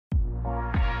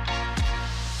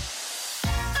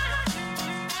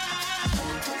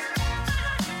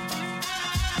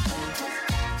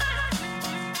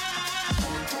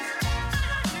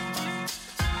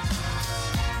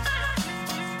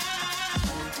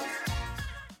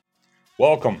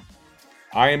Welcome.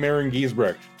 I am Aaron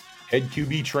Giesbrecht, head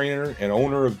QB trainer and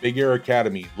owner of Big Air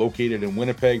Academy, located in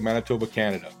Winnipeg, Manitoba,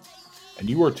 Canada. And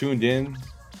you are tuned in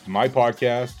to my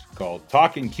podcast called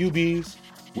Talking QBs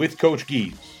with Coach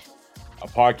Gies, a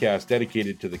podcast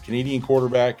dedicated to the Canadian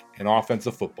quarterback and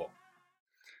offensive football.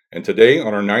 And today,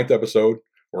 on our 9th episode,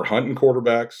 we're hunting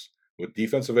quarterbacks with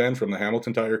defensive end from the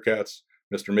Hamilton Tiger Cats,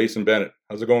 Mr. Mason Bennett.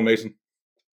 How's it going, Mason?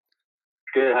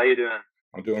 Good. How you doing?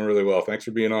 I'm doing really well. Thanks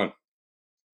for being on.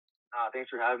 Thanks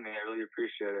for having me. I really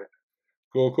appreciate it.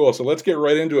 Cool. So let's get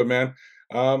right into it, man.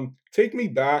 Take me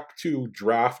back to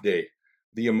draft day,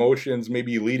 the emotions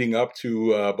maybe leading up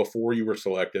to before you were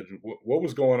selected. What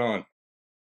was going on?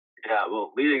 Yeah,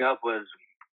 well, leading up was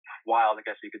wild, I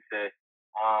guess you could say.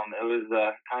 It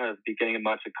was kind of beginning of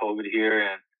months of COVID here,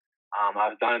 and I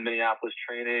was down in Minneapolis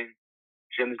training.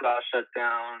 Gyms got shut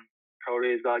down. Pro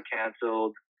days got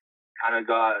canceled. Kind of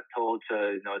got told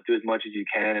to do as much as you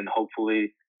can, and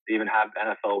hopefully even have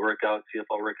NFL workouts,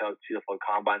 CFL workouts, CFL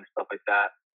combine, stuff like that.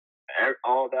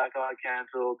 All of that got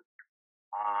canceled.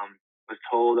 Was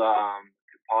told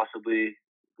possibly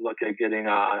look at getting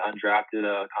undrafted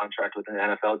contract with an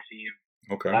NFL team.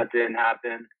 Okay. That didn't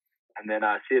happen. And then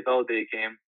CFL day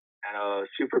came, and I was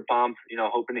super pumped,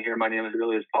 hoping to hear my name as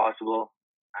early as possible.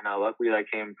 And luckily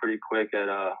that came pretty quick at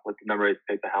with the number 8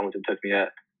 pick that Hamilton took me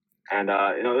at. And,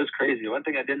 it was crazy. One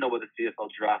thing I didn't know about the CFL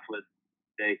draft was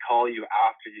they call you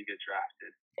after you get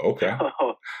drafted. Okay.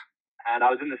 And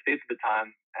I was in the States at the time,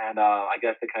 and I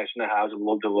guess the connection I had was a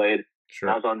little delayed.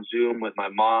 Sure. I was on Zoom with my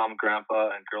mom,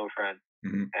 grandpa, and girlfriend.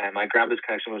 Mm-hmm. And my grandpa's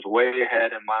connection was way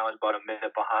ahead, and mine was about a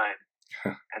minute behind.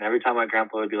 And every time my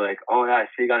grandpa would be like, "Oh, yeah, I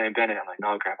see a guy named Bennett." I'm like,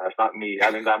 "No, grandpa, that's not me. I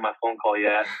haven't gotten my phone call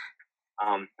yet."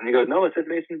 And he goes, "No, it says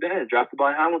Mason Bennett, drafted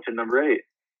by Hamilton, number 8.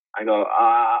 I go,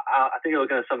 I think you're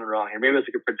looking at something wrong here. Maybe it's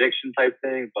like a prediction type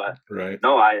thing, but right.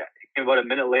 No, I came about a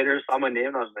minute later, saw my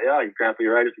name, and I was like, "Yeah, grandpa,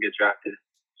 you're right, to get drafted."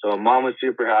 So mom was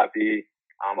super happy.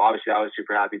 Obviously, I was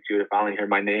super happy too to finally hear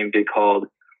my name get called.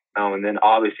 And then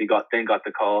obviously got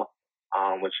the call,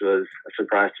 which was a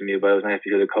surprise to me. But it was nice to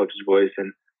hear the coach's voice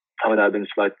and tell me that I've been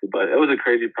selected. But it was a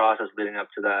crazy process leading up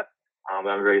to that. But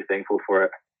I'm very thankful for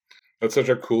it. That's such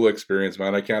a cool experience,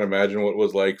 man. I can't imagine what it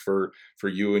was like for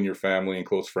you and your family and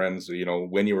close friends.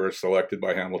 When you were selected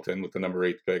by Hamilton with the number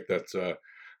 8 pick. That's a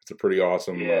pretty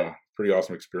awesome,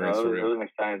 experience for you. It was an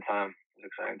exciting time.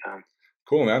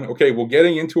 Cool, man. Okay, well,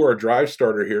 getting into our drive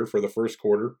starter here for the first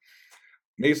quarter,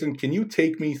 Mason, can you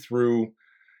take me through,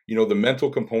 the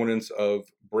mental components of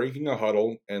breaking a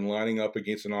huddle and lining up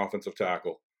against an offensive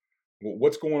tackle?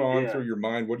 What's going on through your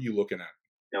mind? What are you looking at?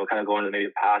 Kind of going to maybe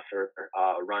a pass or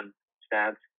run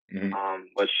stance,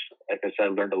 which, like I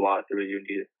said, learned a lot through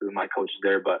through my coaches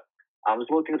there. But there's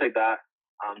little things like that.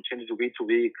 Changes week to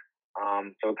week.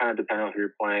 So it kind of depends on who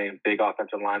you're playing, big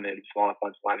offensive linemen, small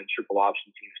offensive linemen, triple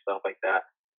option teams, stuff like that.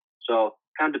 So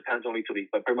kind of depends on week to week,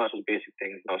 but pretty much those basic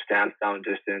things, stance, down,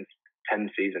 distance,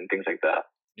 tendencies, and things like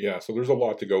that. Yeah, so there's a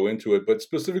lot to go into it, but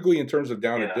specifically in terms of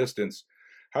down and distance,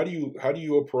 how do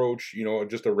you approach,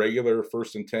 just a regular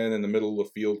 1st and 10 in the middle of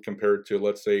the field compared to,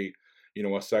 let's say, a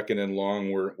 2nd and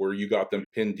long where you got them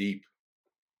pinned deep?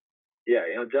 Yeah,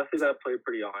 definitely got to play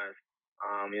pretty honest.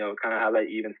 Kind of have that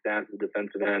even stance as a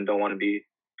defensive end. Don't want to be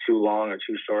too long or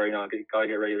too short. Gotta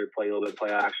get ready to play a little bit of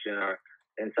play action or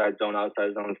inside zone,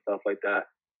 outside zone, stuff like that.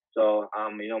 So,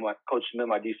 my coach Schmidt,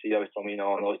 my DC, always told me,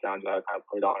 on those downs, I kind of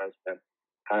played honest and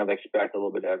kind of expect a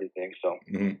little bit of everything. So,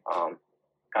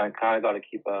 kind of got to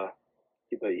keep an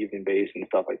even base and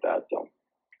stuff like that. So,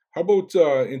 how about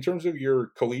in terms of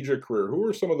your collegiate career? Who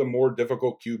are some of the more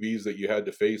difficult QBs that you had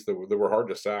to face that were hard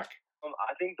to sack?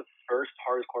 I think the first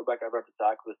hardest quarterback I ever had to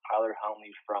sack was Tyler Huntley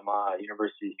from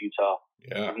University of Utah.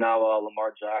 Yeah. He's now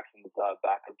Lamar Jackson's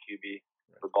backup QB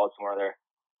for Baltimore there.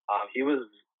 He was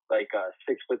like a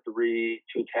 6'3",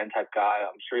 210 type guy.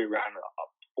 I'm sure he ran a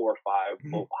 4.5,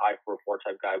 high 4.4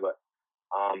 type guy, but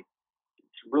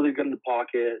it's really good in the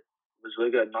pocket. Was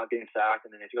really good at not getting sacked,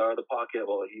 and then if you got out of the pocket,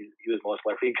 well, he was most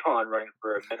likely gone, running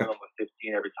for a minimum of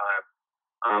 15 every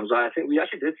time. So I think we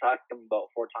actually did sack him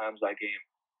about 4 times that game,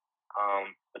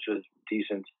 which was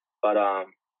decent. But I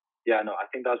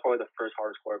think that was probably the first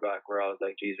hardest quarterback where I was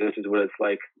like, geez, this is what it's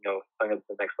like, playing at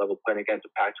the next level, playing against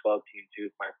a Pac-12 team too,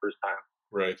 my first time.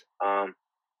 Right.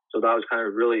 So that was kind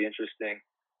of really interesting.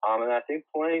 And I think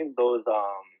playing those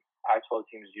Pac-12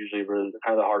 teams usually were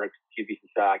kind of the hardest QBs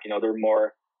to sack. They're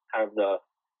more kind of the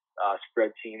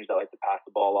spread teams that like to pass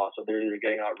the ball off. So they're either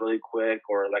getting out really quick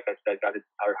or, like I said, guys like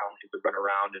Tyler Huntley who could run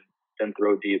around and then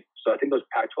throw deep. So I think those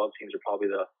Pac-12 teams are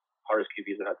probably the hardest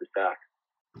QBs that have to stack.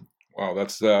 Wow,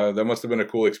 that must have been a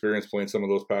cool experience playing some of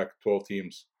those Pac-12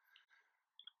 teams.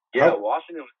 Yeah,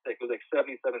 Washington was sick. It was like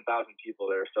 77,000 people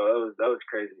there, so that was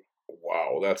crazy.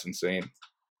 Wow, that's insane.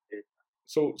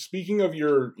 So speaking of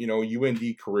your,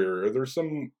 UND career, are there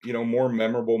some, more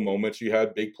memorable moments you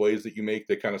had, big plays that you make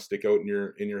that kind of stick out in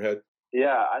your head?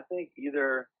 Yeah, I think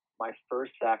either my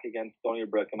first sack against Stony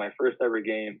Brook in my first ever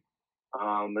game,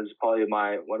 this is probably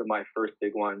one of my first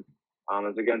big ones. It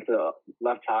was against a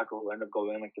left tackle who ended up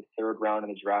going like the third round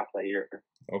in the draft that year.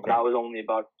 Okay. And I was only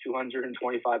about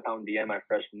 225-pound DM my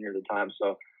freshman year at the time,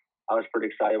 so I was pretty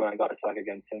excited when I got a sack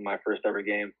against him my first ever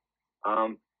game.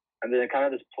 And then kind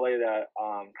of this play that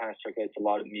kind of circulates a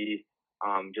lot of me,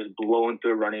 just blowing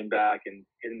through a running back and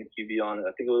hitting the QB on it.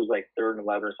 I think it was like 3rd and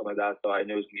 11 or something like that, so I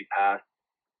knew it was going to be passed.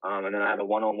 And then I had a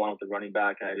one-on-one with the running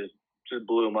back, and I just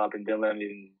blew him up and didn't let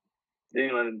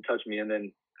him touch me, and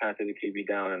then kind of threw the QB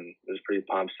down, and it was pretty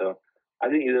pumped. So I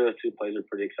think either of those two plays are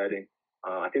pretty exciting.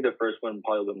 I think the first one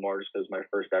probably a little bit more just because it was my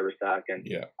first ever sack, and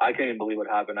I can't even believe what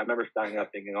happened. I remember standing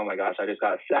up thinking, "Oh my gosh, I just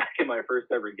got a sack in my first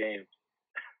ever game."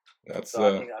 That's so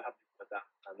I think I have to put that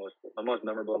my most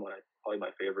memorable one, probably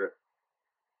my favorite.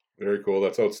 Very cool.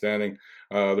 That's outstanding.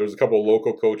 There's a couple of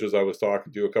local coaches I was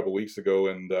talking to a couple of weeks ago,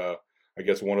 and I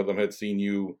guess one of them had seen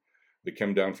you that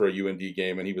came down for a UND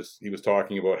game, and he was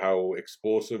talking about how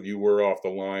explosive you were off the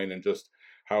line, and just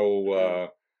how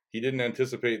he didn't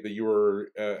anticipate that you were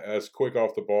as quick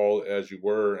off the ball as you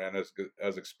were, and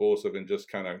as explosive, and just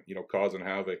kind of causing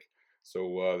havoc.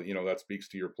 So that speaks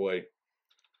to your play.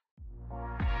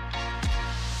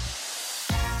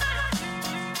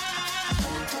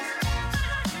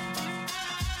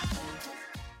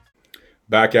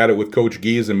 Back at it with Coach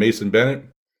Gies and Mason Bennett.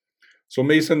 So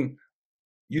Mason,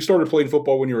 you started playing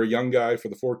football when you were a young guy for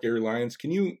the Fort Garry Lions.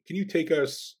 Can you take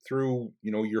us through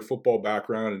your football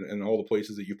background and all the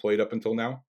places that you played up until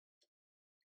now?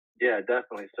 Yeah,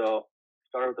 definitely. So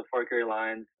started with the Fort Garry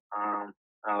Lions.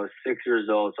 I was 6 years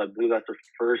old, so I believe that's the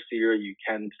first year you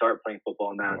can start playing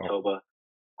football in Manitoba.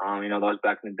 Wow. That was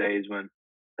back in the days when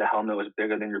the helmet was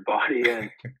bigger than your body, and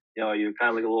you were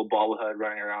kind of like a little bobblehead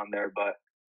running around there. But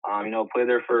played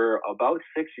there for about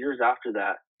 6 years after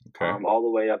that, all the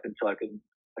way up until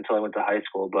I went to high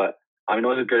school. But it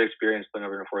was a good experience playing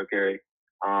over in Fort Garry.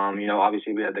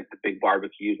 Obviously we had like the big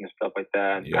barbecues and stuff like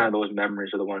that. And kind of those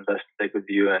memories are the ones that stick with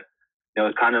you. And it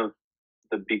was kind of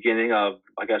the beginning of,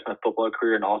 I guess, my football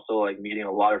career, and also like meeting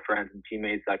a lot of friends and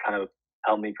teammates that kind of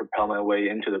helped me propel my way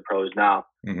into the pros now.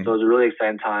 Mm-hmm. So it was a really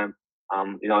exciting time.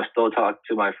 I still talk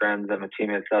to my friends and my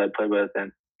teammates that I played with,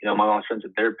 and my mom's friends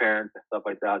with their parents and stuff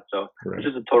like that. So It's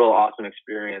just a total awesome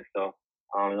experience. So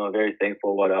very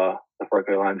thankful what the Fort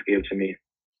Garry Lions gave to me.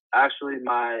 Actually,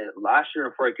 my last year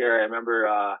in Fort Garry, I remember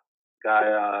a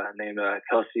guy named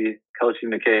Kelsey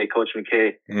McKay, Coach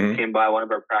McKay, came by one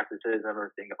of our practices. I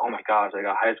remember thinking, oh my gosh, I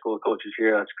got high school coaches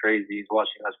here. That's crazy. He's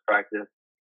watching us practice.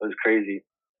 It was crazy.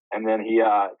 And then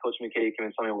Coach McKay came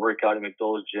and saw me work out at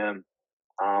McDowell's gym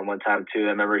one time too.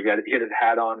 I remember he had his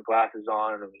hat on, glasses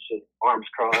on, and was just arms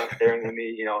crossed, staring at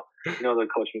me. The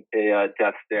Coach McKay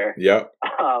death stare. Yeah.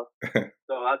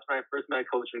 So that's when I first met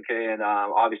Coach McKay, and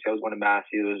obviously I was going to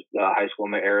Massey. It was the high school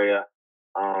in my area.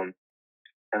 And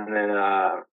then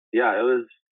it was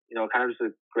kind of just a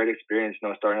great experience.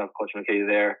 Starting off with Coach McKay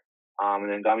there, and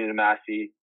then got me to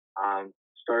Massey.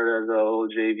 Started as a little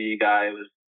JV guy.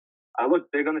 I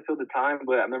looked big on the field at the time,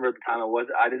 but I remember at the time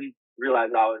I didn't realize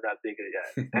I was that big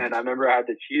yet. And I remember I had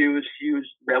this huge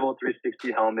Rebel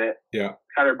 360 helmet. Yeah.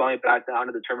 Kind of brought me back down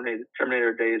to the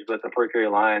Terminator days with the Fort Garry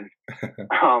Lions.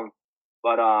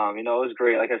 But it was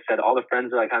great. Like I said, all the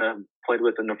friends that I kind of played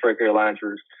with in the Fort Garry Lions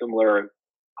were similar,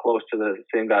 close to the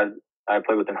same guys I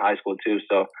played with in high school too.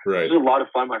 So It was a lot of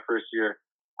fun my first year.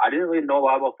 I didn't really know a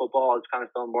lot about football. I was kind of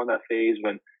still more in that phase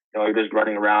when you're just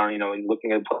running around,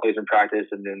 looking at plays in practice,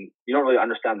 and then you don't really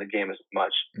understand the game as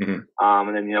much. Mm-hmm.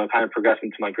 And then, kind of progressing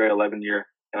to my grade 11 year,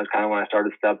 it's kind of when I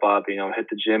started to step up, hit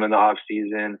the gym in the off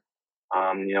season,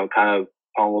 kind of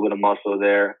pulling a little bit of muscle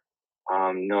there.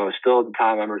 Still at the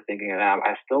time I remember thinking,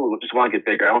 I still just want to get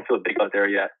bigger. I don't feel big out there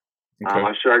yet. Okay.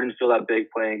 I'm sure I didn't feel that big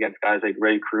playing against guys like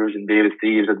Ray Cruz and David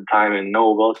Thieves at the time, and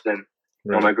Noah Wilson.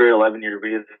 Right. My grade 11 year,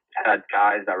 we had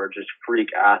guys that were just freak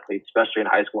athletes, especially in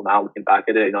high school. Now looking back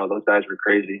at it, those guys were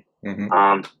crazy.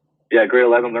 Mm-hmm. Grade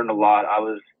 11 learned a lot. I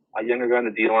was a younger guy on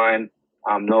the D-line.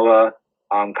 Noah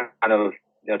kind of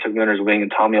took me under his wing and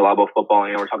taught me a lot about football.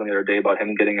 We're talking the other day about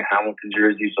him getting a Hamilton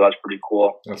jersey, so that's pretty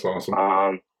cool. That's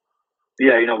awesome. we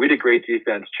had a great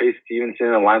defense. Chase Stevenson,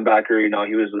 a linebacker,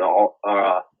 he was an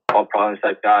all-province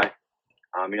type guy.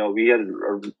 We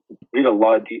had a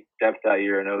lot of deep depth that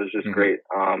year, and it was just great.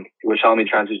 Which helped me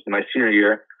transition to my senior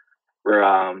year, where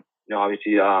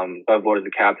obviously got voted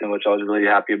the captain, which I was really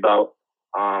happy about.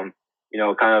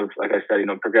 kind of like I said,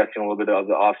 progressing a little bit of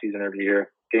the off season every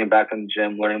year, getting back in the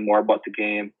gym, learning more about the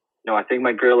game. I think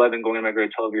my grade 11 going into my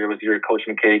grade 12 year was the year Coach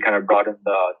McKay kind of brought in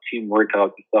the team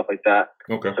workouts and stuff like that.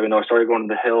 Okay. So, I started going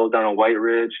to the hills down on White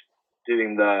Ridge,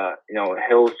 doing the,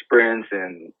 hill sprints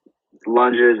and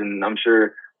lunges, and I'm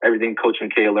sure everything Coach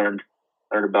McKay learned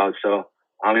about. So,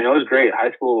 it was great.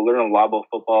 High school, learned a lot about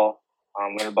football,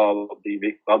 learned about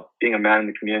being a man in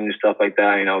the community and stuff like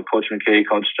that. Coach McKay,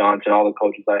 Coach Johnson, all the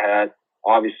coaches I had.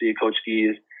 Obviously, Coach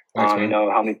Gees,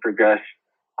 helped me progress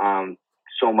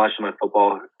so much for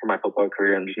my football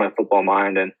career and just my football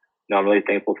mind. And I'm really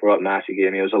thankful for what Massey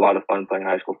gave me. It was a lot of fun playing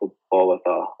high school football with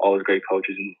all those great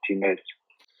coaches and teammates.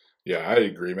 Yeah, I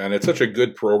agree, man. It's such a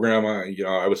good program.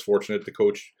 I was fortunate to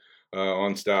coach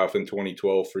on staff in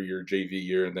 2012 for your JV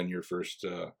year, and then your first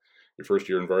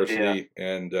year in varsity. Yeah.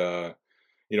 And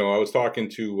I was talking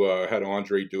to had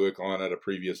Andre Duick on at a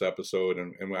previous episode,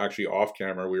 and actually off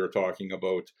camera we were talking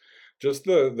about just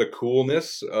the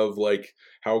coolness of like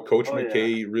how Coach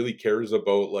McKay really cares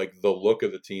about like the look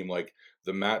of the team, like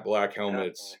the matte black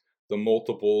helmets, the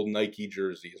multiple Nike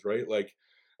jerseys, right? Like,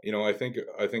 I think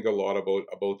a lot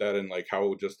about that, and like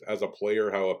how just as a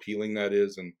player how appealing that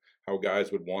is, and how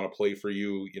guys would want to play for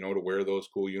you, to wear those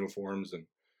cool uniforms. And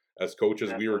as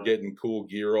coaches, we were getting cool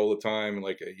gear all the time. And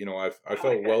like, I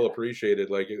felt well appreciated.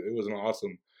 Like it was an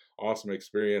awesome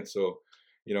experience. So,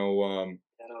 that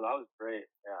was great.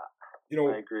 Yeah,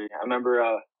 I agree. I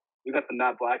remember we got the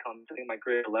matte black on, I think, my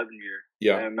grade 11 year.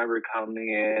 Yeah. And I remember coming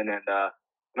in and I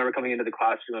remember coming into the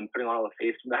classroom and putting on all the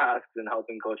face masks and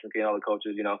helping Coach McKay and all the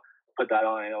coaches, put that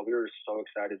on. We were so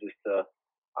excited just to,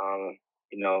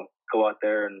 go out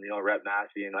there and, rep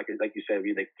Massey. And like you said, we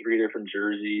had like 3 different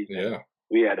jerseys. Yeah.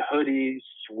 We had hoodies,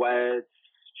 sweats,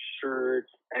 shirts,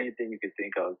 anything you could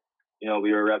think of.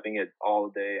 We were repping it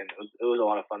all day, and it was a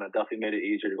lot of fun. It definitely made it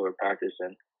easier to go to practice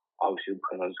and obviously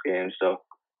playing those games. So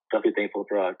definitely thankful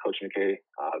for Coach McKay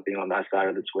being on that side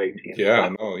of the SWAG team. Yeah,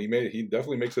 no, he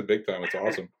definitely makes it big time. It's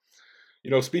awesome.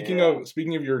 Speaking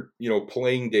of your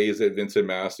playing days at Vincent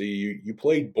Massey, you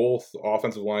played both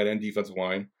offensive line and defensive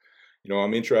line.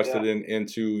 I'm interested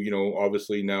into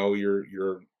obviously now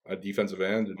you're a defensive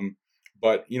end,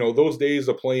 but those days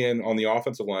of playing on the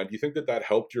offensive line, do you think that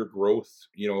helped your growth?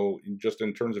 Just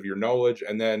in terms of your knowledge,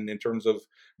 and then in terms of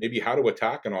maybe how to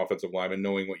attack an offensive lineman,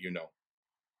 knowing what you know.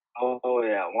 Oh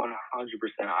yeah,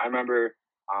 100%. I remember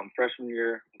freshman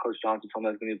year, Coach Johnson told me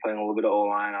I was going to be playing a little bit of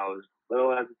O-line. I was a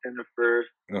little hesitant at first.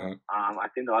 Uh-huh. I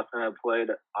think the last time I played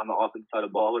on the offensive side of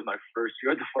the ball was my first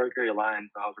year at the fourth grade line,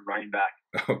 so I was a running back.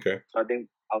 Okay. So I think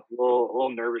I was a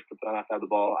little nervous to play on that side of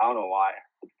the ball. I don't know why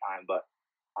at the time, but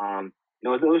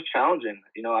it was challenging.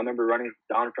 I remember running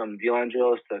down from D-line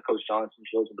drills to Coach Johnson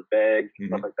drills with the bags and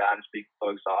stuff like that, and just being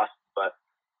so exhausted. But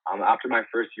after my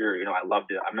first year, I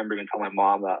loved it. I remember even telling my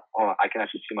mom that I can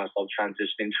actually see myself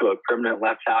transitioning to a permanent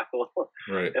left tackle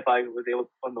if I was able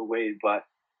to put the weight. But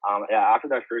after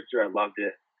that first year, I loved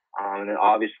it. And then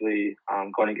obviously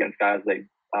going against guys like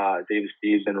David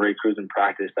Steves and Ray Cruz in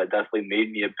practice, that definitely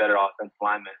made me a better offensive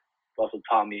lineman. It also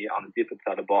taught me on the defensive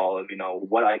side of the ball of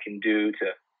what I can do to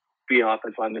be an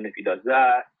offensive lineman if he does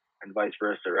that, and vice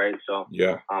versa, right? So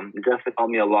it definitely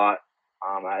helped me a lot.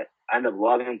 I ended up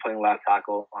loving playing left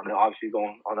tackle. Obviously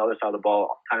going on the other side of the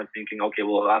ball, kind of thinking, okay,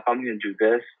 well, if I'm going to do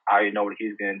this, I already know what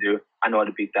he's going to do. I know how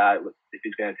to beat that if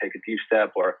he's going to take a deep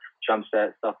step or jump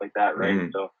set, stuff like that, right?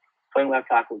 Mm-hmm. So playing left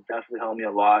tackle definitely helped me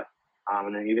a lot.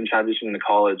 And then even transitioning to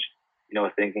college,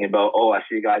 thinking about, I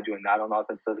see a guy doing that on the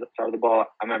offensive side of the ball.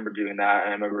 I remember doing that,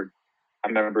 and I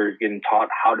remember getting taught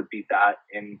how to beat that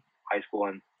in high school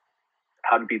and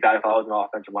how to beat that if I was an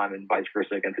offensive lineman, vice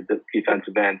versa against a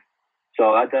defensive end.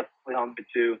 So that definitely helped me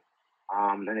too.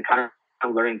 And it kind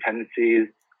of learning tendencies,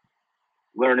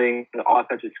 learning the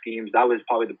offensive schemes. That was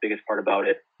probably the biggest part about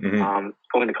it. Mm-hmm.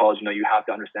 Going to college, you have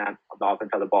to understand the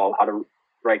offense side of the ball, how to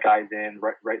write guys in,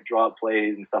 right draw up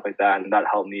plays and stuff like that. And that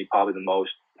helped me probably the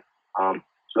most.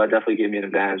 So that definitely gave me an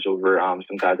advantage over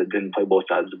some guys that didn't play both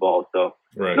sides of the ball. So,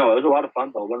 it was a lot of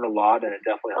fun. I learned a lot, and it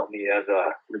definitely helped me as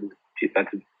a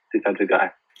defensive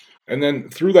guy. And then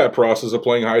through that process of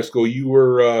playing high school,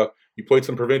 you played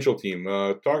some provincial team.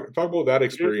 Talk about that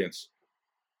experience.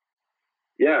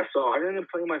 Yeah, so I ended up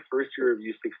playing my first year of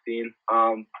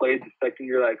U16. Played the second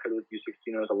year that I could with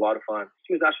U16. It was a lot of fun.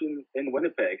 It was actually in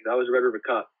Winnipeg. That was Red River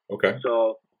Cup. Okay.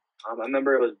 So I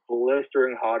remember it was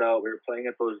blistering hot out. We were playing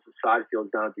at those side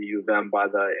fields down at the U of M by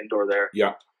the indoor there.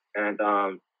 Yeah. And,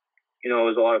 it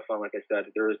was a lot of fun. Like I said,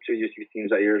 there was 2 U16 teams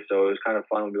that year, so it was kind of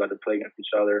fun when we got to play against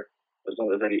each other. It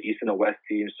was like an East and a West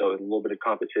team, so it was a little bit of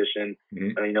competition.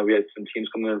 Mm-hmm. And, we had some teams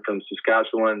coming in from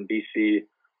Saskatchewan, BC,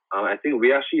 I think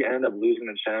we actually ended up losing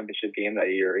the championship game that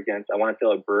year against, I want to say,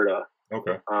 Alberta.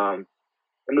 Okay.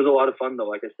 And it was a lot of fun, though.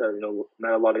 Like I said,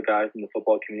 met a lot of guys in the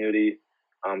football community,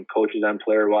 coaches and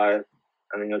player-wise.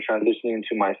 And, transitioning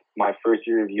into my first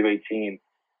year of U18,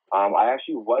 I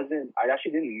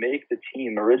actually didn't make the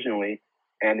team originally.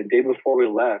 And the day before we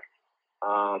left,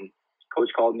 coach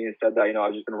called me and said that,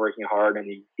 I've just been working hard and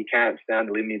he can't stand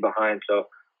to leave me behind. So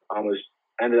I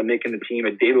ended up making the team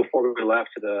a day before we left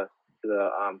to the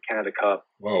Canada Cup.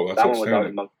 Wow, that's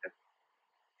outstanding.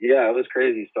 Yeah, it was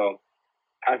crazy. So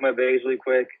packed my bags really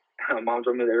quick. Mom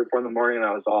drove me to the airport in the morning and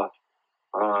I was off.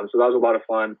 So that was a lot of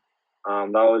fun.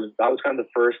 That was kind of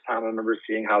the first time I remember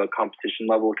seeing how the competition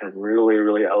level can really,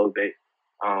 really elevate.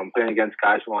 Playing against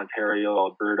guys from Ontario,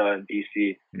 Alberta, and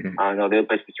BC. Mm-hmm. I know they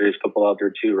play some serious football out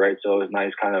there too, right? So it was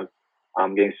nice kind of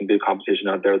getting some good competition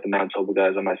out there with the Manitoba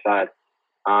guys on my side.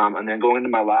 And then going into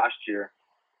my last year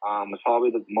was probably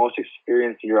the most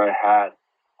experienced year I had.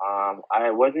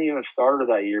 I wasn't even a starter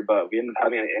that year, but we ended up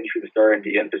having an injury to start in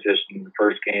the end position in the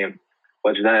first game,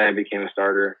 which then I became a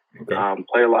starter. Okay.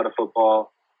 Played a lot of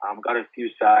football, got a few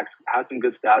sacks, had some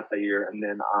good stats that year, and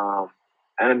then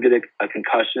I ended up getting a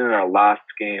concussion in our last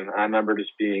game. And I remember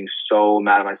just being so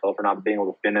mad at myself for not being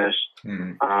able to finish.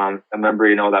 Mm-hmm. I remember,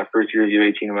 that first year of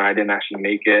U18 when I didn't actually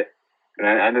make it. And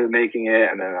I ended up making it,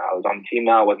 and then I was on the team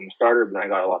now. I wasn't a starter, but then I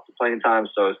got lots of playing time.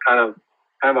 So it was kind of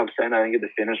upsetting I didn't get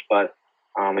to finish. But,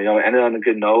 it ended on a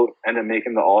good note. Ended up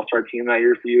making the All-Star team that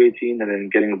year for U18 and then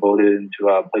getting voted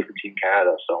into play for Team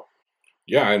Canada. So.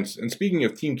 Yeah, and speaking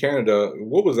of Team Canada,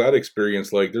 what was that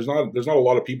experience like? There's not a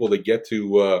lot of people that get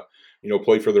to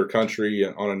play for their country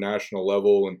on a national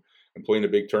level and play in a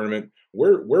big tournament.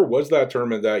 Where was that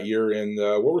tournament that year, and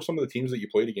what were some of the teams that you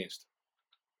played against?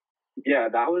 Yeah,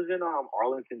 that was in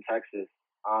Arlington, Texas.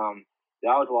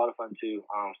 That was a lot of fun too.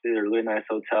 Stayed at a really nice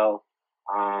hotel.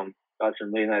 Got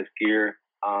some really nice gear.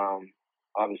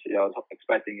 Obviously, I was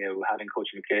expecting it having Coach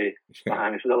McKay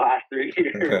behind me for the last 3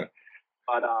 years.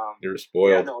 But you're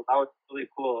spoiled. Yeah, no, that was really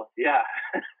cool. Yeah,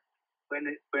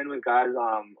 playing with guys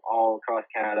all across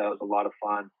Canada was a lot of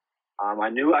fun. I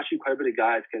knew actually quite a bit of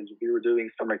guys because we were doing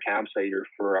summer camps that year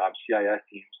for CIS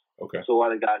teams. Okay. So a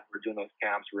lot of guys were doing those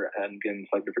camps and getting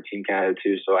selected for Team Canada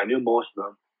too. So I knew most of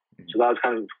them. Mm-hmm. So that was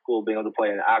kind of cool being able to play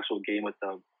an actual game with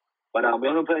them. But we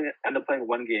ended up playing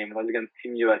one game, and that was against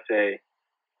Team USA.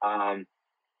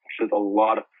 Which was a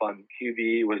lot of fun.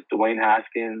 QB was Dwayne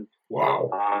Haskins. Wow.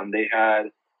 They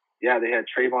had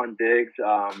Trayvon Diggs.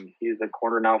 He's the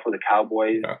corner now for the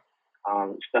Cowboys. Yeah.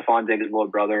 Stephon Diggs' little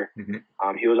brother.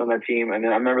 Mm-hmm. He was on that team. And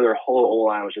then I remember their whole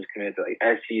O-line was just committed to like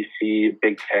SEC,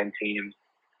 Big Ten teams.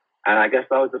 And I guess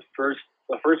that was the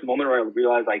first moment where I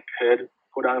realized I could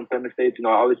go down and play in the States. I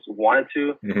always wanted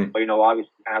to, mm-hmm. but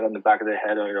obviously kind of in the back of the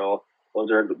head,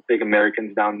 those are the big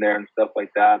Americans down there and stuff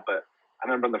like that. But I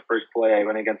remember in the first play, I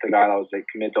went against a guy that was like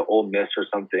committed to Ole Miss or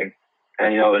something.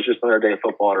 And, it was just another day of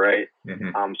football, right?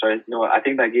 Mm-hmm. So, I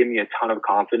think that gave me a ton of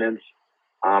confidence.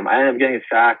 I ended up getting a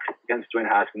sack against Dwayne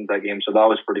Haskins that game, so that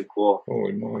was pretty cool.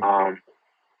 Holy moly.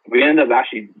 We ended up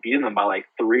actually beating them by like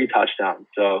 3 touchdowns.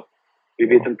 So we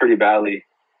beat them pretty badly.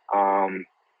 And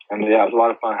yeah, it was a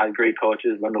lot of fun. I had great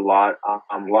coaches, learned a lot.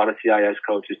 A lot of CIS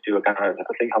coaches too. It kind of,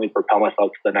 I think, helped me propel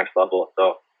myself to the next level.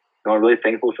 So, I'm really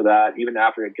thankful for that. Even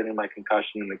after getting my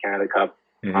concussion in the Canada Cup,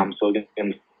 mm-hmm. I'm still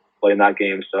getting to play in that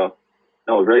game. So,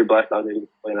 I was very blessed. I was able to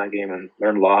play in that game and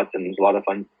learn lots, and it was a lot of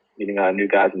fun meeting new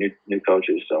guys and new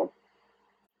coaches. So,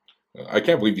 I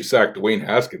can't believe you sacked Dwayne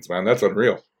Haskins, man. That's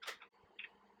unreal.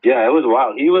 Yeah, it was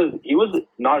wild. He was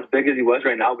not as big as he was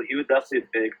right now, but he was definitely a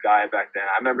big guy back then.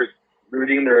 I remember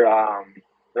reading their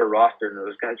roster, and there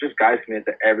was just guys committed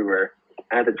to everywhere.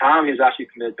 And at the time, he was actually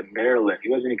committed to Maryland. He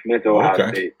wasn't even committed to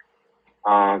Ohio State.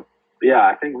 But yeah,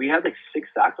 I think we had like 6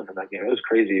 sacks in that game. It was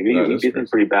crazy. We beat them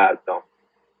pretty bad, so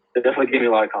it definitely gave me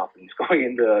a lot of confidence going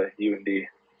into UND.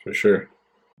 For sure.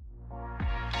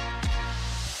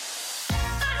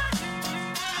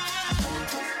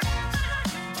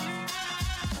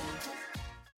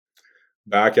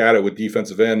 Back at it with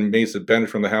defensive end Mason Bennett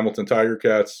from the Hamilton Tiger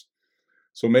Cats.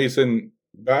 So Mason,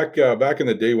 back in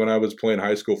the day when I was playing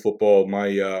high school football,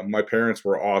 my parents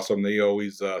were awesome. They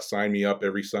always signed me up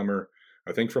every summer.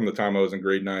 I think from the time I was in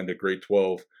grade 9 to grade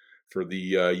 12 for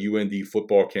the UND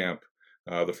football camp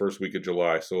the first week of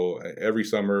July. So every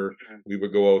summer we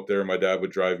would go out there. My dad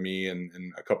would drive me and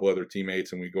a couple other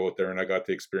teammates, and we'd go out there, and I got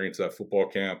to experience that football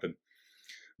camp and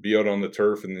be out on the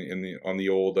turf on the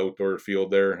old outdoor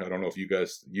field there. I don't know if you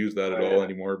guys use that at all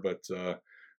anymore, but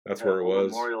that's where it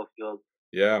was. Memorial Field.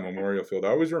 Yeah, Memorial Field. I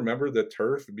always remember the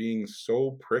turf being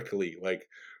so prickly. Like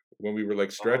when we were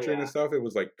like stretching and stuff, it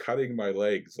was like cutting my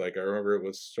legs. Like I remember it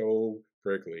was so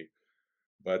correctly.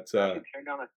 But They're actually tearing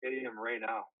down a stadium right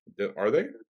now. are they?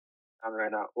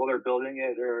 Right now. Well, they're building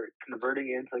it. They're converting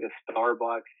it into like a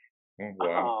Starbucks, Oh,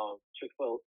 wow.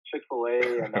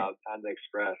 Chick-fil-A, and Panda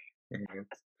Express.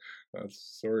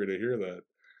 That's sorry to hear that.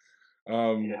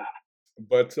 Yeah.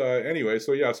 But anyway,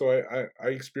 so yeah, so I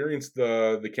experienced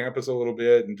the campus a little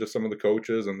bit and just some of the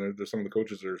coaches, and there's some of the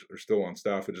coaches are still on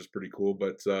staff, which is pretty cool.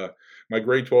 But my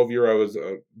grade 12 year, I was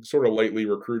sort of lightly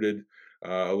recruited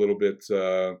a little bit.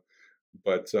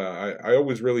 But I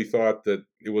always really thought that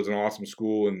it was an awesome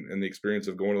school, and the experience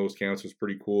of going to those camps was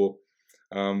pretty cool.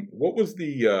 What was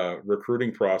the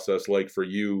recruiting process like for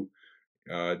you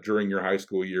during your high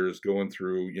school years, going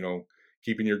through,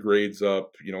 keeping your grades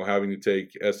up, having to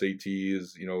take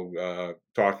SATs,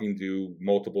 talking to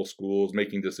multiple schools,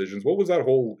 making decisions? What was that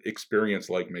whole experience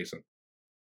like, Mason?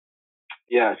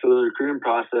 Yeah, so the recruiting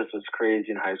process was crazy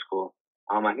in high school.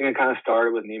 I think it kind of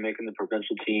started with me making the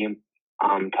provincial team,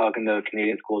 talking to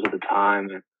Canadian schools at the time.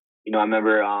 And, I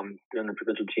remember during the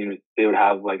provincial team, they would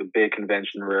have like a big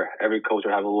convention where every coach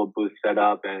would have a little booth set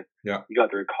up, and yeah, you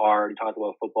got their card, you talked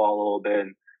about football a little bit,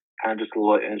 and kind of just a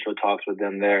little intro talks with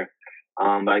them there.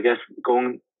 But I guess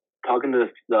talking to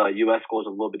the U.S. schools is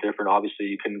a little bit different. Obviously,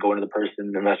 you couldn't go into the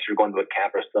person unless you're going to a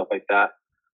camp or stuff like that.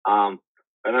 I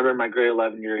remember in my grade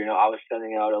 11 year, I was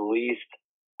sending out at least,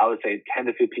 I would say, 10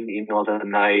 to 15 emails at a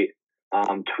night,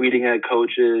 tweeting at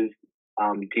coaches,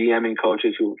 DMing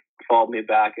coaches who followed me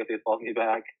back if they followed me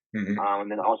back, and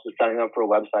then also signing up for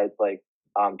websites like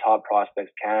Top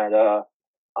Prospects Canada,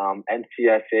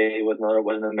 NCSA was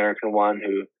an American one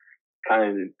who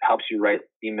kind of helps you write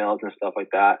emails and stuff like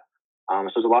that. So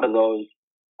there's a lot of those.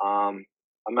 I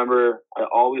remember I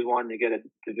always wanted to get a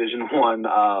Division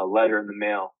I letter in the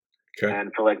mail. Okay.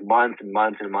 And for like months and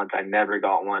months and months, I never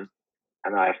got one.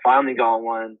 And I finally got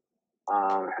one.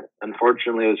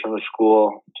 Unfortunately, it was from a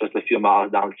school just a few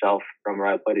miles down south from where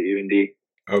I played at UND.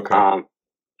 Okay.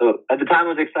 So at the time, it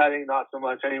was exciting, not so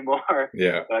much anymore.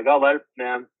 Yeah. But I got letters from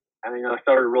them, and I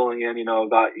started rolling in.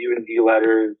 Got UND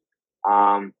letters.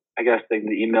 I guess the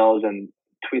emails and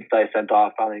tweets that I sent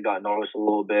off finally got noticed a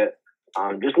little bit.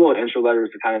 Just little intro letters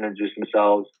to kind of introduce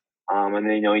themselves. And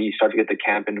then you start to get the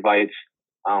camp invites,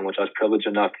 which I was privileged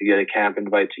enough to get a camp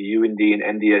invite to UND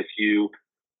and NDSU.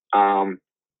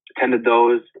 Attended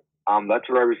those. That's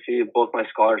where I received both my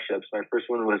scholarships. My first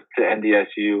one was to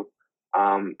NDSU.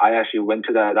 I actually went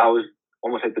to that. That was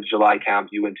almost like the July camp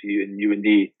you went to in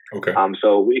UND. Okay.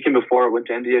 So weekend before, I went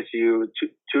to NDSU,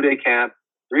 2-day camp,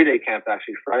 3-day camp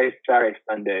actually, Friday, Saturday,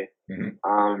 Sunday.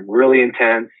 Really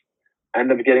intense.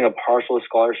 Ended up getting a partial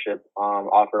scholarship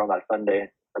offer on that Sunday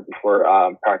right before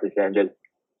practice ended.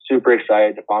 Super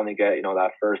excited to finally get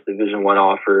that first Division I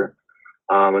offer.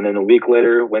 And then a week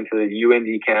later, went to the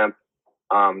UND camp,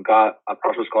 got a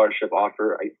partial scholarship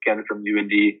offer again from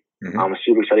UND. I was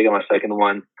super excited to get my second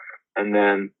one. And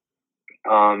then,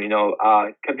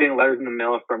 kept getting letters in the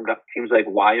mail from teams like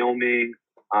Wyoming,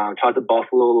 talked to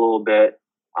Buffalo a little bit.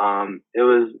 It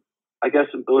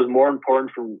was more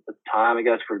important from the time,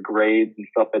 for grades and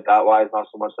stuff like that wise, not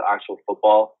so much the actual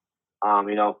football.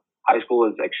 High school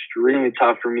was extremely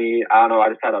tough for me. I don't know. I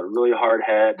just had a really hard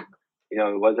head.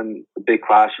 It wasn't a big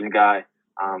classroom guy.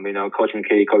 Coach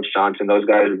McKay, Coach Johnson, those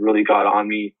guys really got on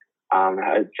me. I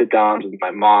had sit-downs with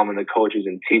my mom and the coaches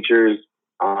and teachers,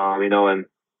 and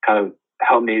kind of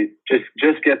helped me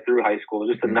just get through high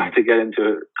school, just enough to get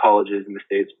into colleges in the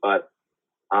States. But,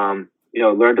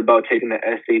 learned about taking the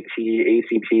SAT,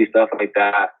 ACT, stuff like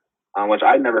that, which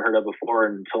I'd never heard of before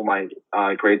until my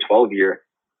grade 12 year.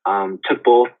 Took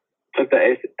the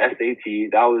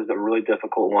SAT. That was a really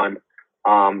difficult one.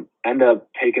 Ended up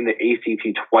taking the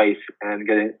ACT twice and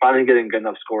finally getting a good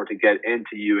enough score to get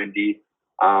into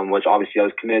UND, which obviously I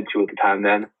was committed to at the time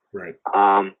then. Right.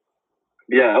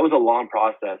 Yeah, it was a long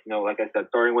process. Like I said,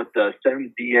 starting with the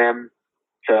 7 DM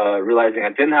to realizing I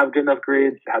didn't have good enough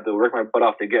grades, had to work my butt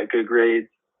off to get good grades,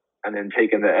 and then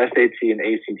taking the SAT and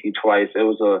ACT twice. It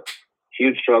was a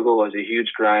huge struggle. It was a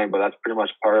huge grind, but that's pretty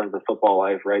much part of the football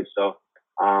life, right? So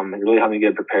it really helped me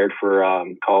get prepared for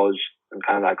college and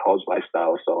kind of that college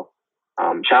lifestyle. So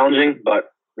challenging,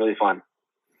 but really fun.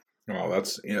 Oh,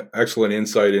 that's excellent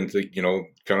insight into,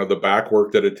 kind of the back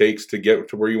work that it takes to get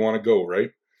to where you want to go, right?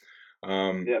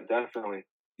 Yeah, definitely.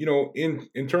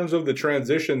 In terms of the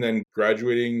transition, then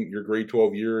graduating your grade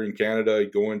 12 year in Canada,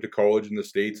 going to college in the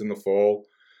States in the fall,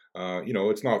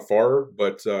 it's not far,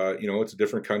 but, it's a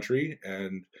different country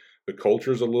and the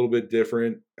culture is a little bit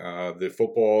different. The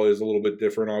football is a little bit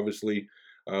different, obviously.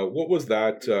 What was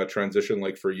that transition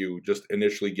like for you, just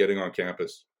initially getting on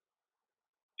campus?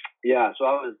 Yeah, so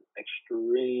I was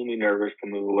extremely nervous to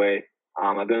move away.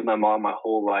 I've been with my mom my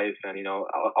whole life, and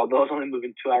although I was only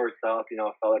moving 2 hours south, it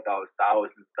felt like I was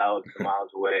thousands of miles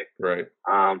away. Right.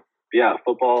 Yeah,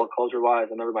 football culture-wise,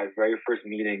 I remember my very first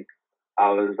meeting. I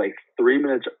was like 3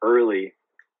 minutes early.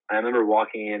 And I remember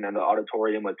walking in, and the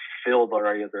auditorium was filled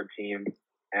already with their team,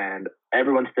 and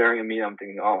everyone's staring at me. I'm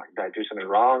thinking, oh, did I do something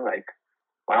wrong? Like,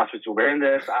 am I not supposed to be wearing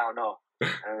this? I don't know.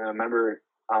 And I remember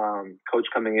coach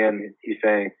coming in, he's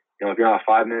saying, if you're not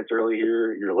 5 minutes early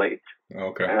here, you're late.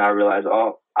 Okay. And I realized,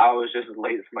 I was just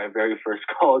late for my very first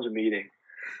college meeting.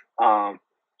 So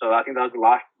I think that was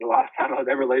the last time I was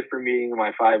ever late for a meeting in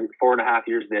my 4.5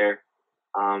 years there.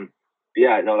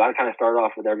 That kind of started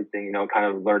off with everything, kind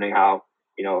of learning how,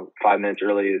 5 minutes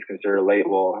early is considered late.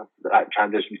 Well, that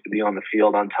transitions to being on the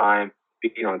field on time,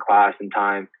 being on class in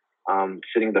time,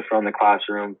 sitting at the front of the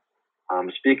classroom.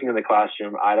 Speaking of the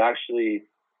classroom,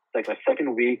 like my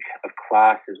second week of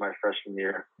class is my freshman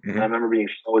year. Mm-hmm. And I remember being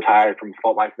so tired from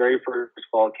my very first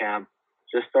fall camp,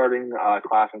 just starting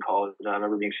class in college. And I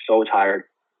remember being so tired.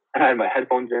 I had my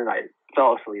headphones in. I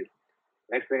fell asleep.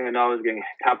 Next thing I know, I was getting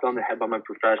tapped on the head by my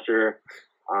professor,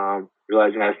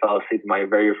 realizing I fell asleep in my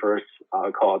very first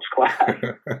college class.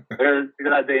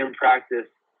 That day in practice,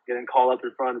 getting called up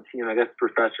in front of the team. I guess the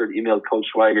professor had emailed Coach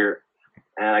Schweiger,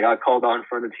 and I got called out in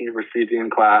front of the team for sleeping in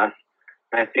class.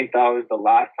 And I think that was the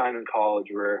last time in college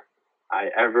where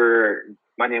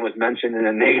my name was mentioned in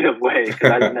a negative way,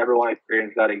 because I just never want to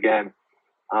experience that again.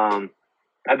 I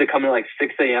had to come in like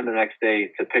 6 a.m. the next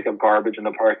day to pick up garbage in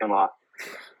the parking lot.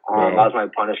 Wow. That was my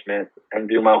punishment, and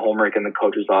do my homework in the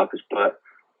coach's office. But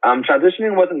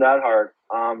transitioning wasn't that hard.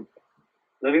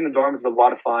 Living in the dorm was a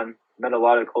lot of fun. Met a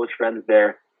lot of close friends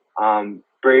there.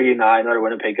 Brady and I, another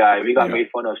Winnipeg guy, we got made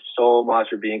fun of so much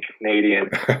for being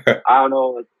Canadian. I don't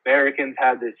know. Americans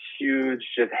had this huge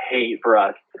just hate for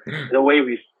us. The way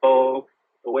we spoke,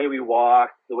 the way we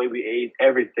walked, the way we ate,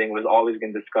 everything was always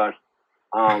getting discussed.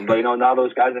 But now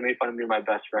those guys that made fun of me are my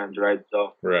best friends, right?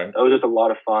 So it was just a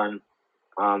lot of fun.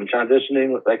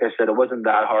 Transitioning, like I said, it wasn't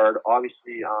that hard.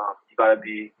 Obviously, you got to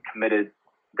be committed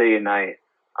day and night.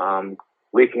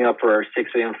 Waking up for 6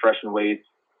 a.m. freshman weights,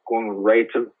 going right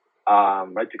to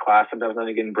class, sometimes not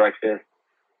even getting breakfast,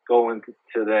 going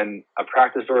to then a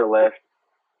practice or a lift,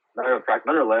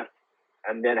 another lift,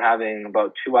 and then having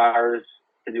about 2 hours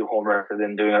to do homework, and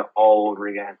then doing it all over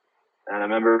again. And I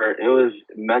remember it was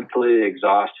mentally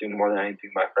exhausting more than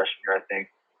anything my freshman year, I think.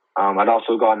 I'd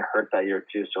also gotten hurt that year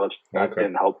too, so that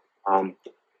didn't help.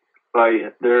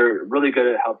 But they're really good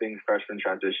at helping freshmen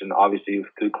transition, obviously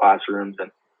through classrooms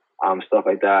and stuff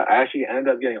like that. I actually ended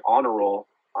up getting honor roll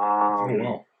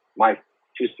my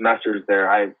 2 semesters there.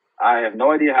 I have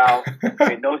no idea how. I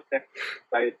made no sense.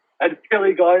 I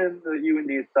barely got into the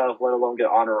UND stuff, let alone get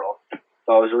honor roll.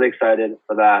 So I was really excited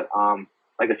for that.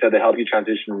 Like I said, they help you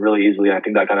transition really easily. And I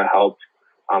think that kind of helped.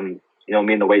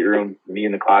 Me in the weight room, me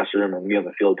in the classroom, and me on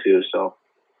the field too. So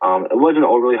it wasn't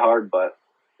overly hard, but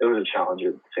it was a challenge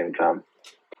at the same time.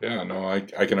 Yeah, no,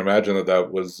 I can imagine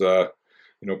that was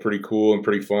pretty cool and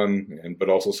pretty fun, but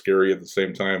also scary at the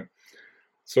same time.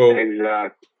 So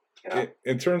exactly. Yeah.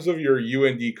 In terms of your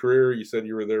UND career, you said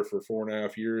you were there for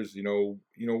 4.5 years.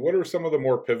 What are some of the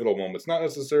more pivotal moments? Not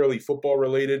necessarily football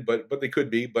related, but they could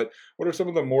be. But what are some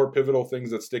of the more pivotal things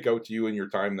that stick out to you in your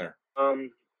time there?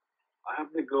 I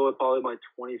have to go with probably my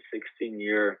 2016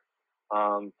 year.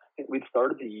 I think we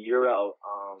started the year out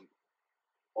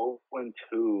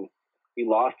 0-2. We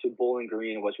lost to Bowling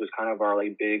Green, which was kind of our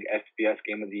big FBS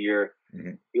game of the year.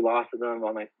 Mm-hmm. We lost to them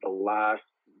on the last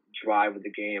drive of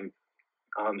the game.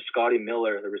 Scotty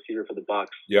Miller, the receiver for the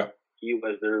Bucks. Yeah. He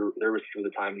was their receiver at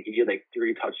the time. He had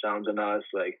 3 touchdowns on us,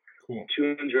 cool.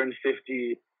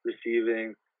 250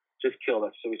 receiving, just killed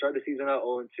us. So we started the season out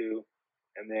 0-2,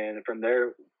 and then from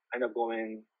there ended up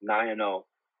going 9-0.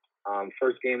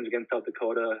 First game was against South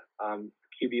Dakota.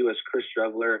 QB was Chris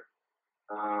Streveler.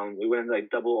 We went in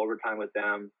double overtime with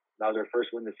them. That was our first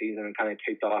win of the season and kind of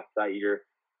kicked off that year.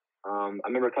 I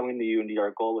remember coming to UND,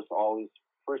 our goal was to always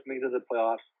first make it to the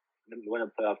playoffs and then win a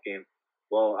playoff game.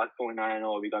 Well, us going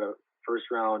 9-0, we got a first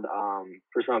round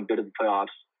bid of the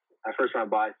playoffs. First round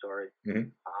bye, sorry. Mm-hmm.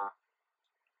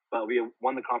 But we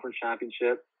won the conference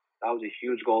championship. That was a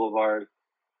huge goal of ours.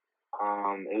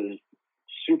 It was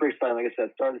super exciting. Like I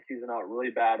said, started the season out really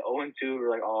bad. 0-2, we're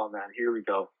like, oh man, here we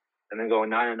go. And then going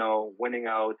 9-0, winning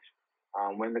out,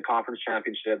 winning the conference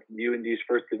championship, UND's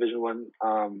first Division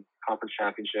I conference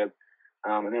championship.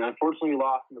 And then unfortunately we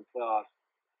lost in the playoffs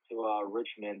to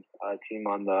Richmond, a team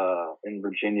in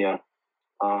Virginia.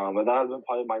 But that has been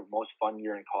probably my most fun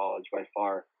year in college by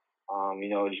far.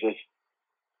 It was just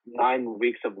 9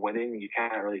 weeks of winning, you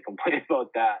can't really complain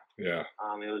about that. Yeah.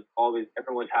 It was always,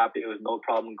 everyone was happy. It was no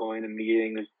problem going to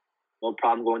meetings, no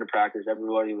problem going to practice.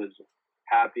 Everybody was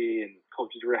happy, and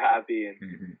coaches were happy,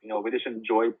 and we just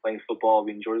enjoyed playing football.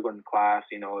 We enjoyed going to class.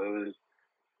 It was.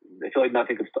 I feel like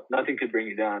nothing could bring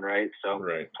you down, right? So,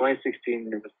 right. 2016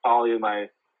 was probably my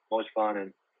most fun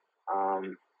and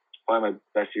probably my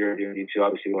best year at UND too.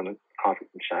 Obviously, we won the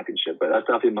conference championship, but that's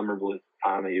definitely a memorable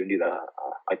time at UND that I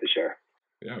like to share.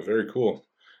 Yeah, very cool.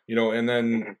 And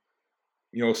then,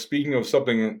 speaking of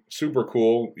something super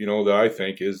cool, that I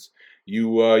think is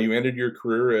you ended your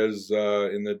career as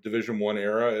in the Division I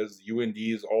era as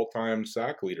UND's all-time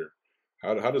sack leader.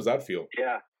 How does that feel?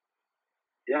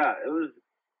 Yeah, it was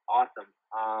awesome.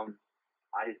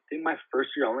 I think my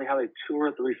first year I only had like 2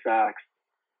 or 3 sacks,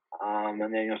 and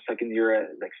then second year at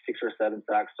like 6 or 7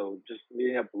 sacks. So just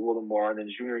leading up a little more, and then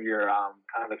junior year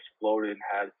kind of exploded and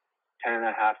had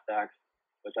 10.5 sacks,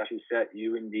 which actually set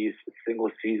UND's single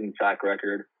season sack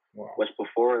record, which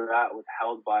before that was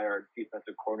held by our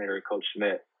defensive coordinator, Coach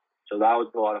Schmidt. So that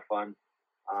was a lot of fun.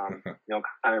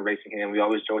 Kind of racing him. We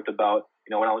always joked about,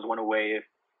 when I was one away, if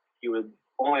he would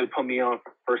only put me on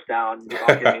first down, not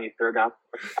give me any third down,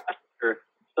 or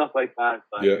stuff like that.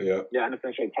 But yeah, and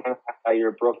essentially 10 that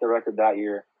year, broke the record that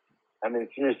year. And then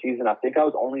senior season, I think I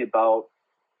was only about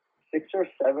 6 or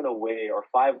 7 away, or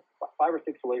 5 or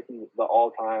 6 away from the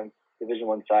all-time Division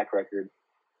I sack record.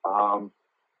 I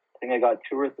think I got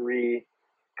 2 or 3,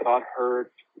 got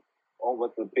hurt,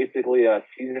 with basically a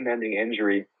season-ending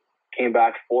injury. Came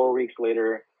back 4 weeks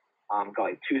later, got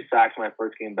like 2 sacks when I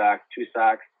first came back, 2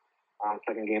 sacks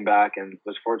second game back, and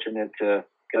was fortunate to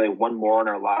get like 1 more in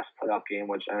our last playoff game,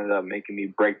 which ended up making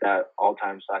me break that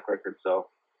all-time sack record. So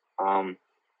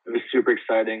it was super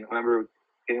exciting. I remember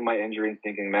getting my injury and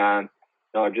thinking, man,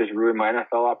 it just ruined my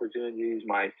NFL opportunities,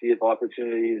 my CFL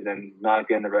opportunities, and not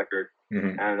getting the record.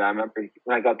 And I remember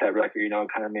when I got that record, it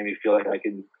kind of made me feel like I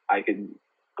could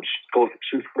go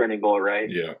shoot for any goal, right?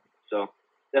 Yeah. So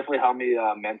definitely helped me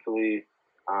mentally. It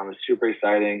was super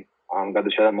exciting. Got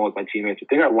to share that moment with my teammates. I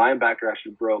think our linebacker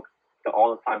actually broke the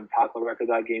all-time tackle record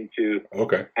that game too.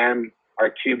 Okay. And our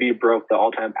QB broke the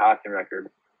all-time passing record.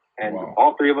 And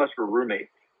all 3 of us were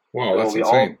roommates. Wow, so that's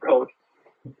insane.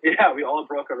 We all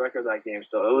broke a record that game.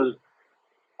 So it was,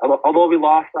 although we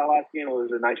lost that last game, it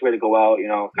was a nice way to go out,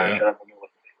 kind of shut up with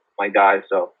my guys.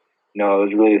 So, I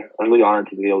was really honored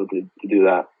to be able to do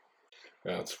that.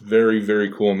 Yeah, it's very,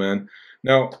 very cool, man.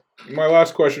 Now, my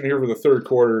last question here for the third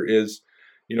quarter is,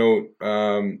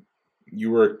 you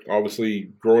were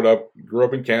obviously grew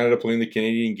up in Canada playing the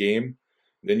Canadian game.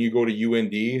 Then you go to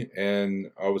UND, and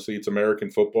obviously it's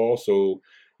American football, so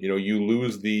you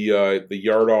lose the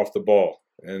yard off the ball,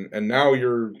 and now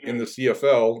you're in the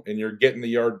CFL and you're getting the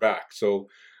yard back. So,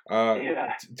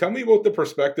 tell me about the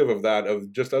perspective of that,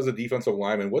 of just as a defensive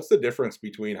lineman. What's the difference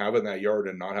between having that yard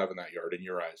and not having that yard in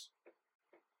your eyes?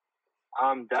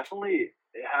 Definitely,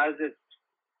 it has its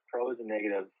pros and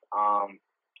negatives.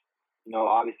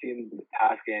 Obviously in the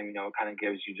pass game, it kind of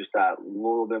gives you just that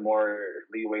little bit more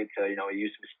leeway to,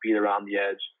 use some speed around the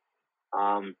edge.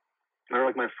 I remember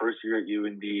like my first year at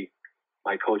UND,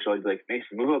 my coach always be like,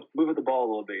 Mason, move up the ball a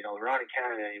little bit. We're not in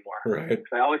Canada anymore. Right.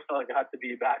 I always felt like I had to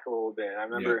be back a little bit. And I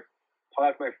remember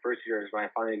probably after my first year is when I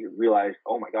finally realized,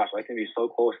 oh my gosh, I can be so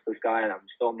close to this guy and I'm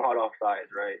still not offside,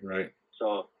 right? Right.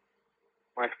 So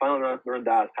when I finally learned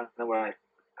that, kind of when I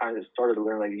kind of started to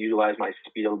learn, utilize my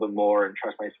speed a little bit more and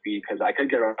trust my speed, because I could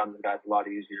get around the guys a lot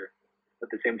easier. But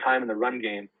at the same time, in the run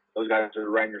game, those guys are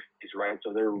right in your face, right?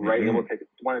 So they're right able to take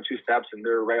 1 or 2 steps, and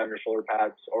they're right on your shoulder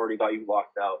pads, already got you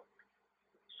locked out.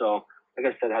 So, like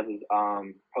I said, it has its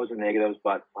pros and negatives,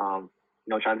 but,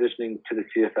 transitioning to the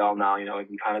CFL now,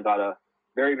 you kind of got to,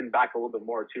 they're even back a little bit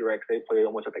more too, right? Because they play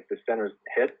almost like the center's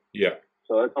hip. Yeah.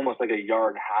 So it's almost like a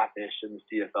yard half-ish in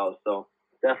the CFL. So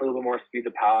definitely a little more speed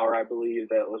to power, I believe,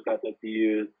 that those guys like to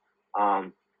use.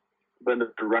 But in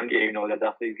the run game, that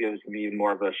definitely gives me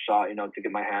more of a shot, to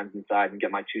get my hands inside and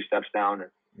get my 2 steps down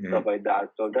and stuff like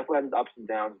that. So definitely has its ups and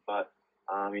downs, but,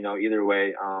 either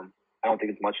way, I don't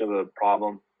think it's much of a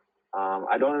problem.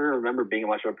 I don't even remember being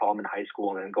much of a problem in high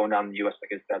school, and then going down to the U.S.,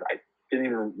 like I said, I didn't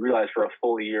even realize for a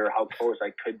full year how close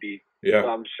I could be. Yeah. So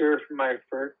I'm sure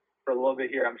for a little bit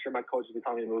here, I'm sure my coach will be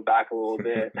telling me to move back a little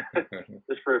bit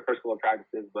just for the first couple of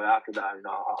practices. But after that,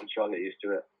 I'm sure I'll get used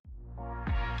to it.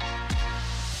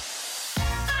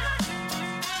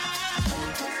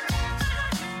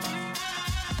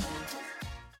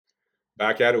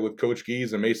 Back at it with Coach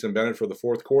Gees and Mason Bennett for the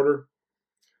fourth quarter.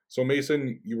 So,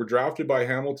 Mason, you were drafted by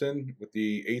Hamilton with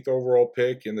the 8th overall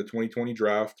pick in the 2020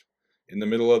 draft in the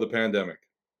middle of the pandemic.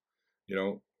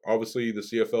 obviously the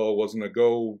CFL wasn't a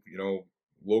go.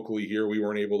 Locally here, we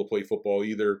weren't able to play football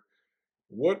either.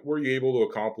 What were you able to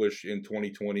accomplish in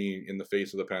 2020 in the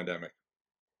face of the pandemic?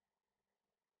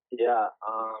 Yeah.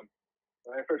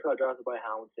 When I first got drafted by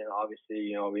Hamilton,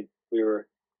 obviously, we were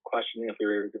questioning if we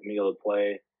were going to be able to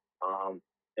play.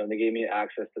 They gave me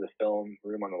access to the film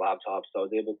room on the laptop, so I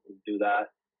was able to do that.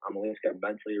 At least get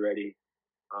mentally ready.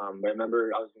 But I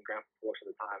remember I was in Grand Forks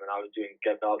at the time, and I was doing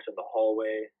get dogs in the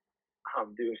hallway,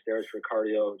 doing stairs for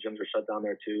cardio. Gyms were shut down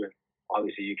there too, and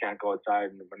obviously you can't go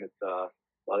outside when it's a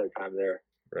lot of time there.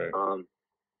 Right.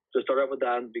 So started out with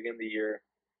that in the beginning of the year.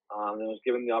 And I was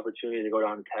given the opportunity to go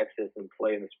down to Texas and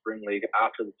play in the spring league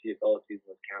after the CFL season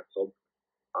was canceled.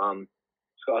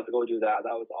 So I got to go do that.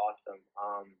 That was awesome.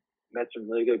 Met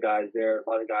some really good guys there. A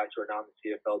lot of guys who are now in the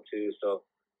CFL too. So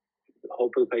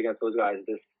hopefully play against those guys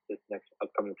this next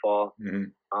upcoming fall.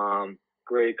 Mm-hmm.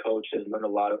 Great coaches. Learned a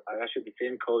lot of actually the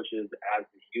same coaches as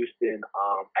the Houston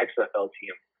XFL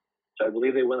team. So I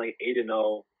believe they went like 8-0,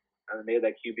 and they had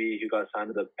that QB who got signed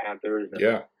to the Panthers. And,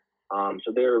 yeah.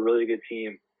 So they're a really good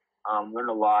team. Learned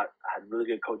a lot. I had really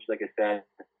good coaches, like I said.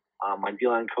 My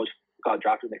D-line coach got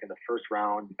drafted in the first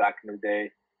round back in the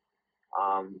day.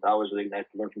 That was really nice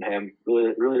to learn from him.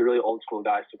 Really, really, really old school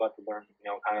guy. So got to learn,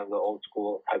 kind of the old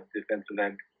school type defensive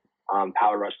end,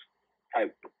 power rush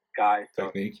type guy. So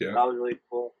technique, yeah. That was really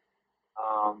cool.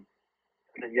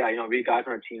 And then we guys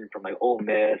on our team from like Ole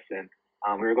Miss, and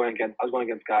I was going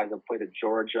against guys that played at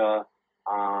Georgia,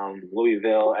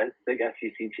 Louisville, big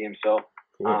SEC team. So.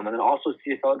 Cool. And then also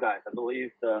CFL guys. I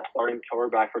believe the starting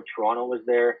quarterback for Toronto was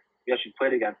there. We actually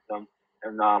played against them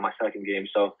in my second game.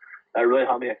 So that really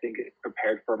helped me, I think,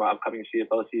 prepared for my upcoming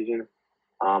CFL season.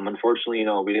 Unfortunately,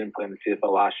 we didn't play in the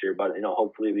CFL last year, but,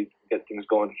 hopefully we can get things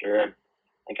going here and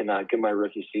I can get my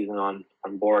rookie season on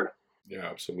board. Yeah,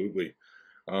 absolutely.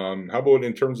 How about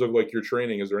in terms of like your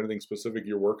training? Is there anything specific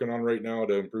you're working on right now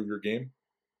to improve your game?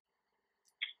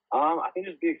 I think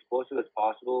just be explosive as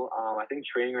possible. I think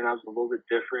training right now is a little bit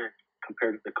different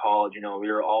compared to the college.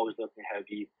 We were always lifting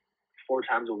heavy 4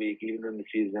 times a week, even in the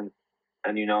season.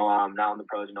 And, now in the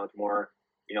pros, it's more,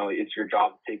 it's your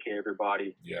job to take care of your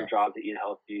body. Yeah. It's your job to eat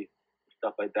healthy,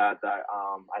 stuff like that,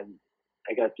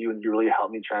 I guess you really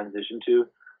helped me transition to.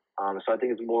 So I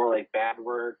think it's more like band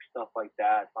work, stuff like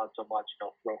that. It's not so much,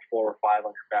 throw 4 or 5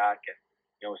 on your back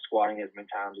and, squatting as many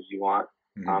times as you want,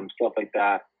 stuff like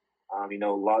that.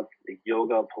 Lots of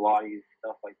yoga, Pilates,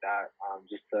 stuff like that,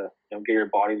 just to, get your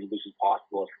body as loose as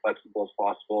possible, as flexible as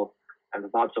possible. And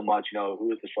it's not so much,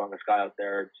 who's the strongest guy out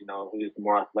there. It's, who's the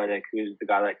more athletic, who's the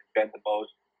guy that can bend the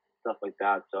most, stuff like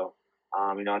that. So,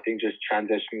 I think just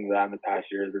transitioning to that in the past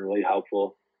year has been really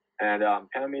helpful. And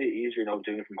kind of made it easier,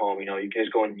 doing it from home. You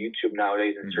guys go on YouTube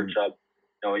nowadays and search up,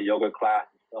 a yoga class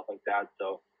and stuff like that.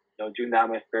 So, doing that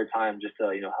in my spare time just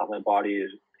to, help my body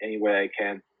any way I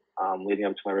can. Leading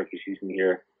up to my rookie season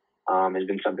here has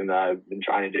been something that I've been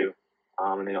trying to do.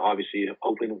 And then obviously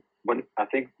when I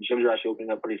think gyms are actually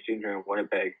opening up pretty soon here in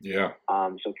Winnipeg. Yeah.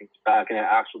 So get back in an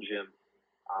actual gym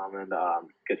and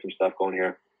get some stuff going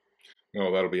here.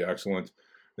 Oh, that'll be excellent.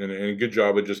 And a good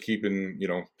job of just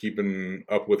keeping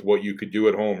up with what you could do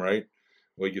at home, right?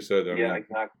 Like you said, I mean,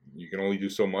 exactly. You can only do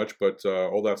so much, but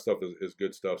all that stuff is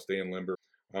good stuff. Staying limber.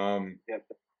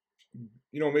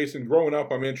 Mason, growing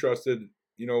up, I'm interested.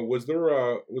 Was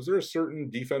there a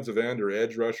certain defensive end or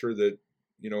edge rusher that,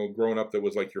 growing up that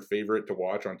was like your favorite to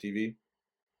watch on TV?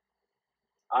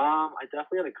 I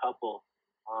definitely had a couple.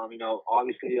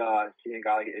 Obviously seeing a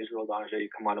guy like Israel Donahue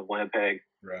come out of Winnipeg,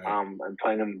 right. And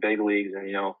playing in the big leagues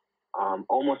and,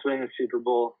 almost winning a Super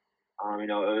Bowl. It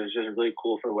was just really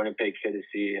cool for a Winnipeg kid to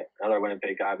see another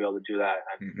Winnipeg guy be able to do that.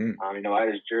 And, I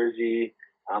had his jersey.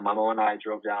 My mom and I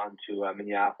drove down to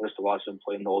Minneapolis to watch him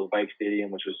play in the old Bike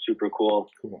Stadium, which was super cool.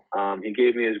 He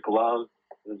gave me his glove.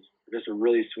 It was just a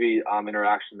really sweet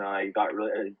interaction that I got at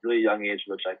a really young age,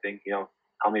 which I think, helped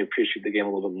me appreciate the game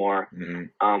a little bit more.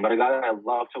 But a guy that I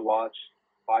love to watch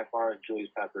by far is Julius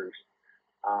Peppers.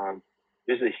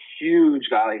 Just a huge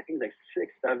guy. I think he's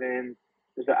like 6'7",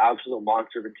 just an absolute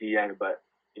monster of a DN. But,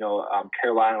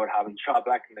 Carolina would have him drop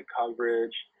back in the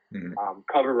coverage.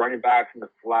 Cover running back from the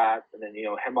flats, and then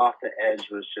him off the edge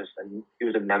was he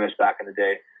was a menace back in the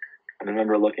day. And I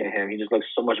remember looking at him; he just looked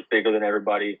so much bigger than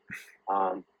everybody.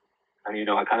 And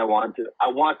I kind of wanted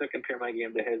to compare my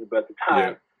game to his, but at the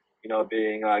time,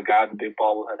 being a guy with a big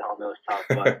bobblehead helmet was tough.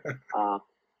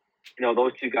 But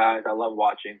those two guys I love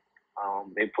watching.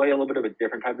 They play a little bit of a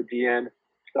different type of DN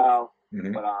style,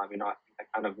 but I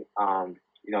kind of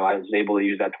I was able to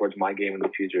use that towards my game in the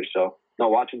future. So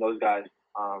watching those guys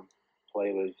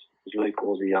play was really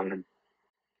cool as a youngin.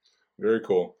 Very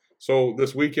cool. So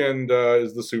this weekend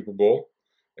is the Super Bowl,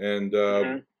 and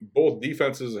both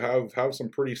defenses have some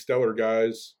pretty stellar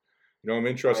guys. I'm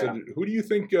interested. Oh, yeah. Who do you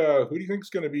think is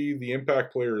going to be the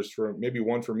impact players for maybe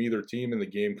one from either team in the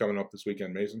game coming up this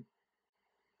weekend, Mason?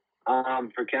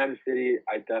 For Kansas City,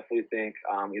 I definitely think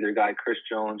either guy Chris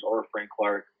Jones or Frank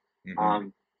Clark. Mm-hmm.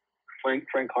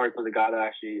 Frank Clark was a guy that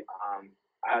actually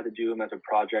I had to do him as a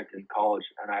project in college,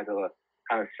 and I had to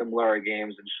kind of similar our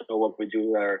games and show what we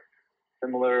do that are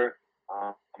similar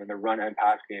in the run and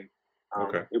pass game.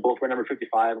 Okay. We both were number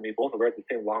 55, and we both were at the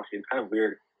same long speed. It's kind of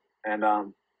weird. And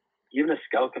even a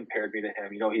scout compared me to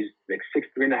him. He's like 6'3.5",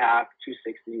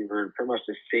 260. We're pretty much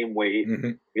the same weight.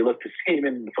 Mm-hmm. We look the same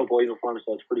in the football uniform,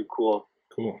 so it's pretty cool.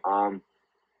 Cool.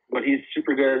 But he's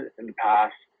super good in the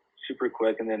pass, super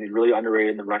quick, and then he's really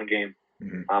underrated in the run game.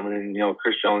 Mm-hmm. And then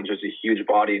Chris Jones is a huge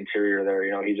body interior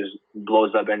there. He just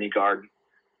blows up any guard,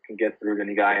 can get through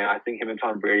any guy. And I think him and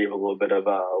Tom Brady have a little bit of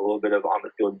on the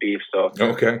field beef. So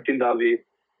okay, I think that'll be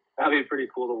pretty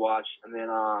cool to watch. And then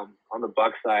on the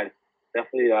Bucs side,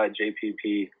 definitely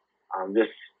JPP.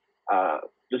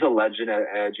 Just a legend at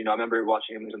edge. I remember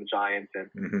watching him in the Giants, and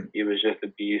mm-hmm. he was just a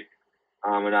beast.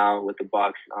 And now with the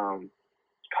Bucs,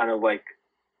 kind of like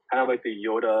the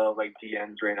Yoda like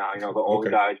DNs right now. The old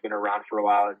guy's been around for a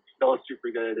while and still super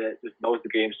good at it. Just knows the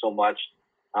game so much.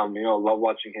 Love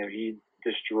watching him. He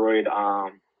destroyed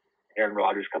Aaron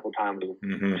Rodgers a couple times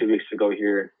mm-hmm. 2 weeks ago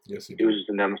here. Yes, he was just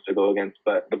a nemesis to go against.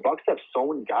 But the Bucs have so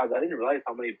many guys. I didn't realize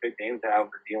how many big names they have on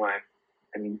their D-line.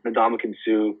 And Ndamukong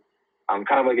Suh,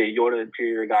 kind of like a Yoda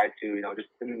interior guy too. Just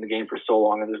been in the game for so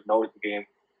long and just knows the game.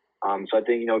 So I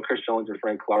think Chris Jones and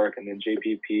Frank Clark, and then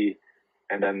JPP,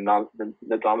 and then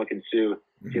Ndamukong Suh.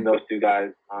 Mm-hmm. Seeing those two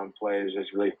guys play is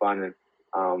just really fun.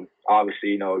 And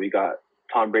obviously, we got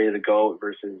Tom Brady the GOAT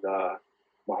versus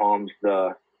Mahomes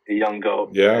the young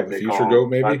GOAT. Yeah, the future GOAT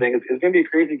maybe. So I think it's gonna be a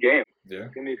crazy game. Yeah,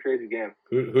 it's gonna be a crazy game.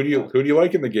 Who do you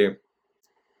like in the game?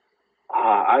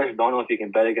 I just don't know if you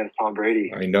can bet against Tom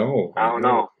Brady. I know. I don't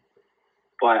know.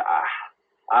 But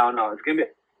I don't know. I think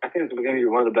it's gonna be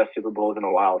one of the best Super Bowls in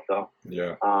a while. So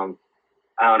yeah.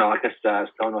 I don't know. Like I said, I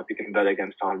just don't know if you can bet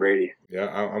against Tom Brady. Yeah,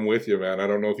 I'm with you, man. I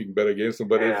don't know if you can bet against him,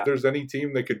 but if there's any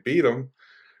team that could beat him,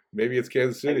 maybe it's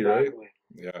Kansas City, exactly. Right?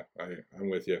 Yeah, I'm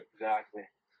with you. Exactly.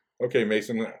 Okay,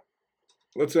 Mason.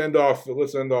 Let's end off the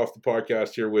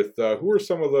podcast here with who are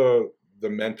some of the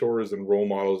mentors and role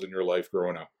models in your life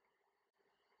growing up?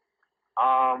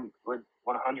 Would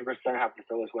 100% have to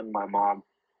throw this one to my mom.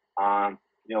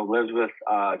 Lived with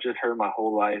just her my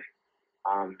whole life.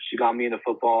 She got me into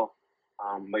football.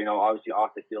 But obviously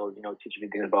off the field, teaching me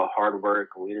things about hard work,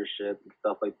 leadership, and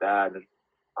stuff like that. And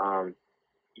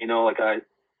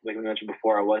like we mentioned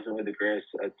before, I wasn't really the greatest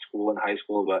at school and high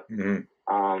school, but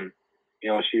mm-hmm.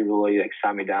 She really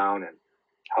sat me down and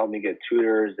helped me get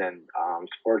tutors and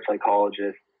sports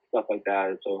psychologists, stuff like that.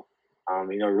 And so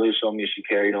really showed me she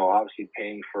cared. Obviously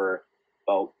paying for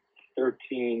about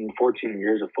 13, 14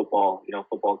 years of football,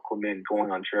 football equipment,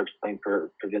 going on trips, playing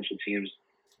for provincial teams.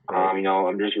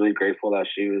 I'm just really grateful that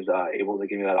she was able to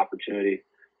give me that opportunity.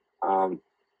 And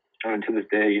to this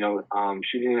day,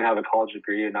 she didn't even have a college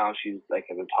degree, and now she's at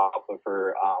the top of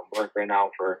her work right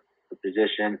now for the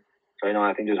position. So,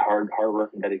 I think just hard work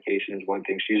and dedication is one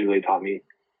thing she's really taught me,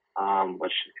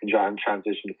 which can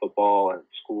transition to football and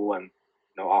school and,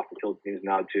 off the field things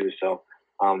now too. So,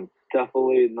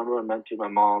 definitely number one mentor, my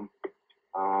mom.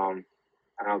 I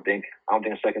don't think a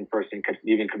second person could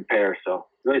even compare. So,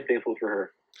 really thankful for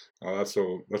her. Oh, that's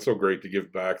so great to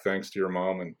give back. Thanks to your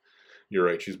mom, and you're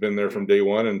right. She's been there from day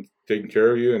one and taking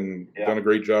care of you and done a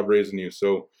great job raising you.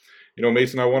 So,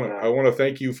 Mason, I want to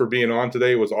thank you for being on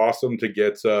today. It was awesome to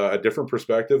get a different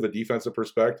perspective, a defensive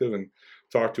perspective, and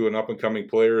talk to an up and coming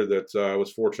player that I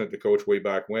was fortunate to coach way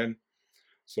back when.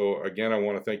 So again, I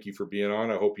want to thank you for being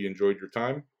on. I hope you enjoyed your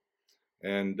time.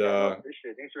 And I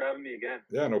appreciate it. Thanks for having me again.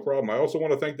 Yeah, no problem. I also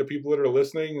want to thank the people that are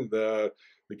listening. The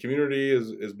community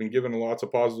has been given lots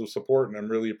of positive support, and I'm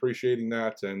really appreciating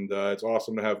that. And it's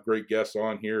awesome to have great guests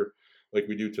on here, like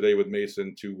we do today with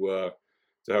Mason, to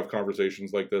have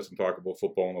conversations like this and talk about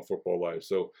football and a football life.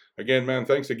 So again, man,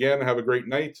 thanks again. Have a great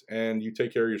night, and you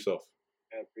take care of yourself.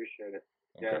 Yeah, appreciate it.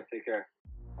 Okay. Yeah, take care.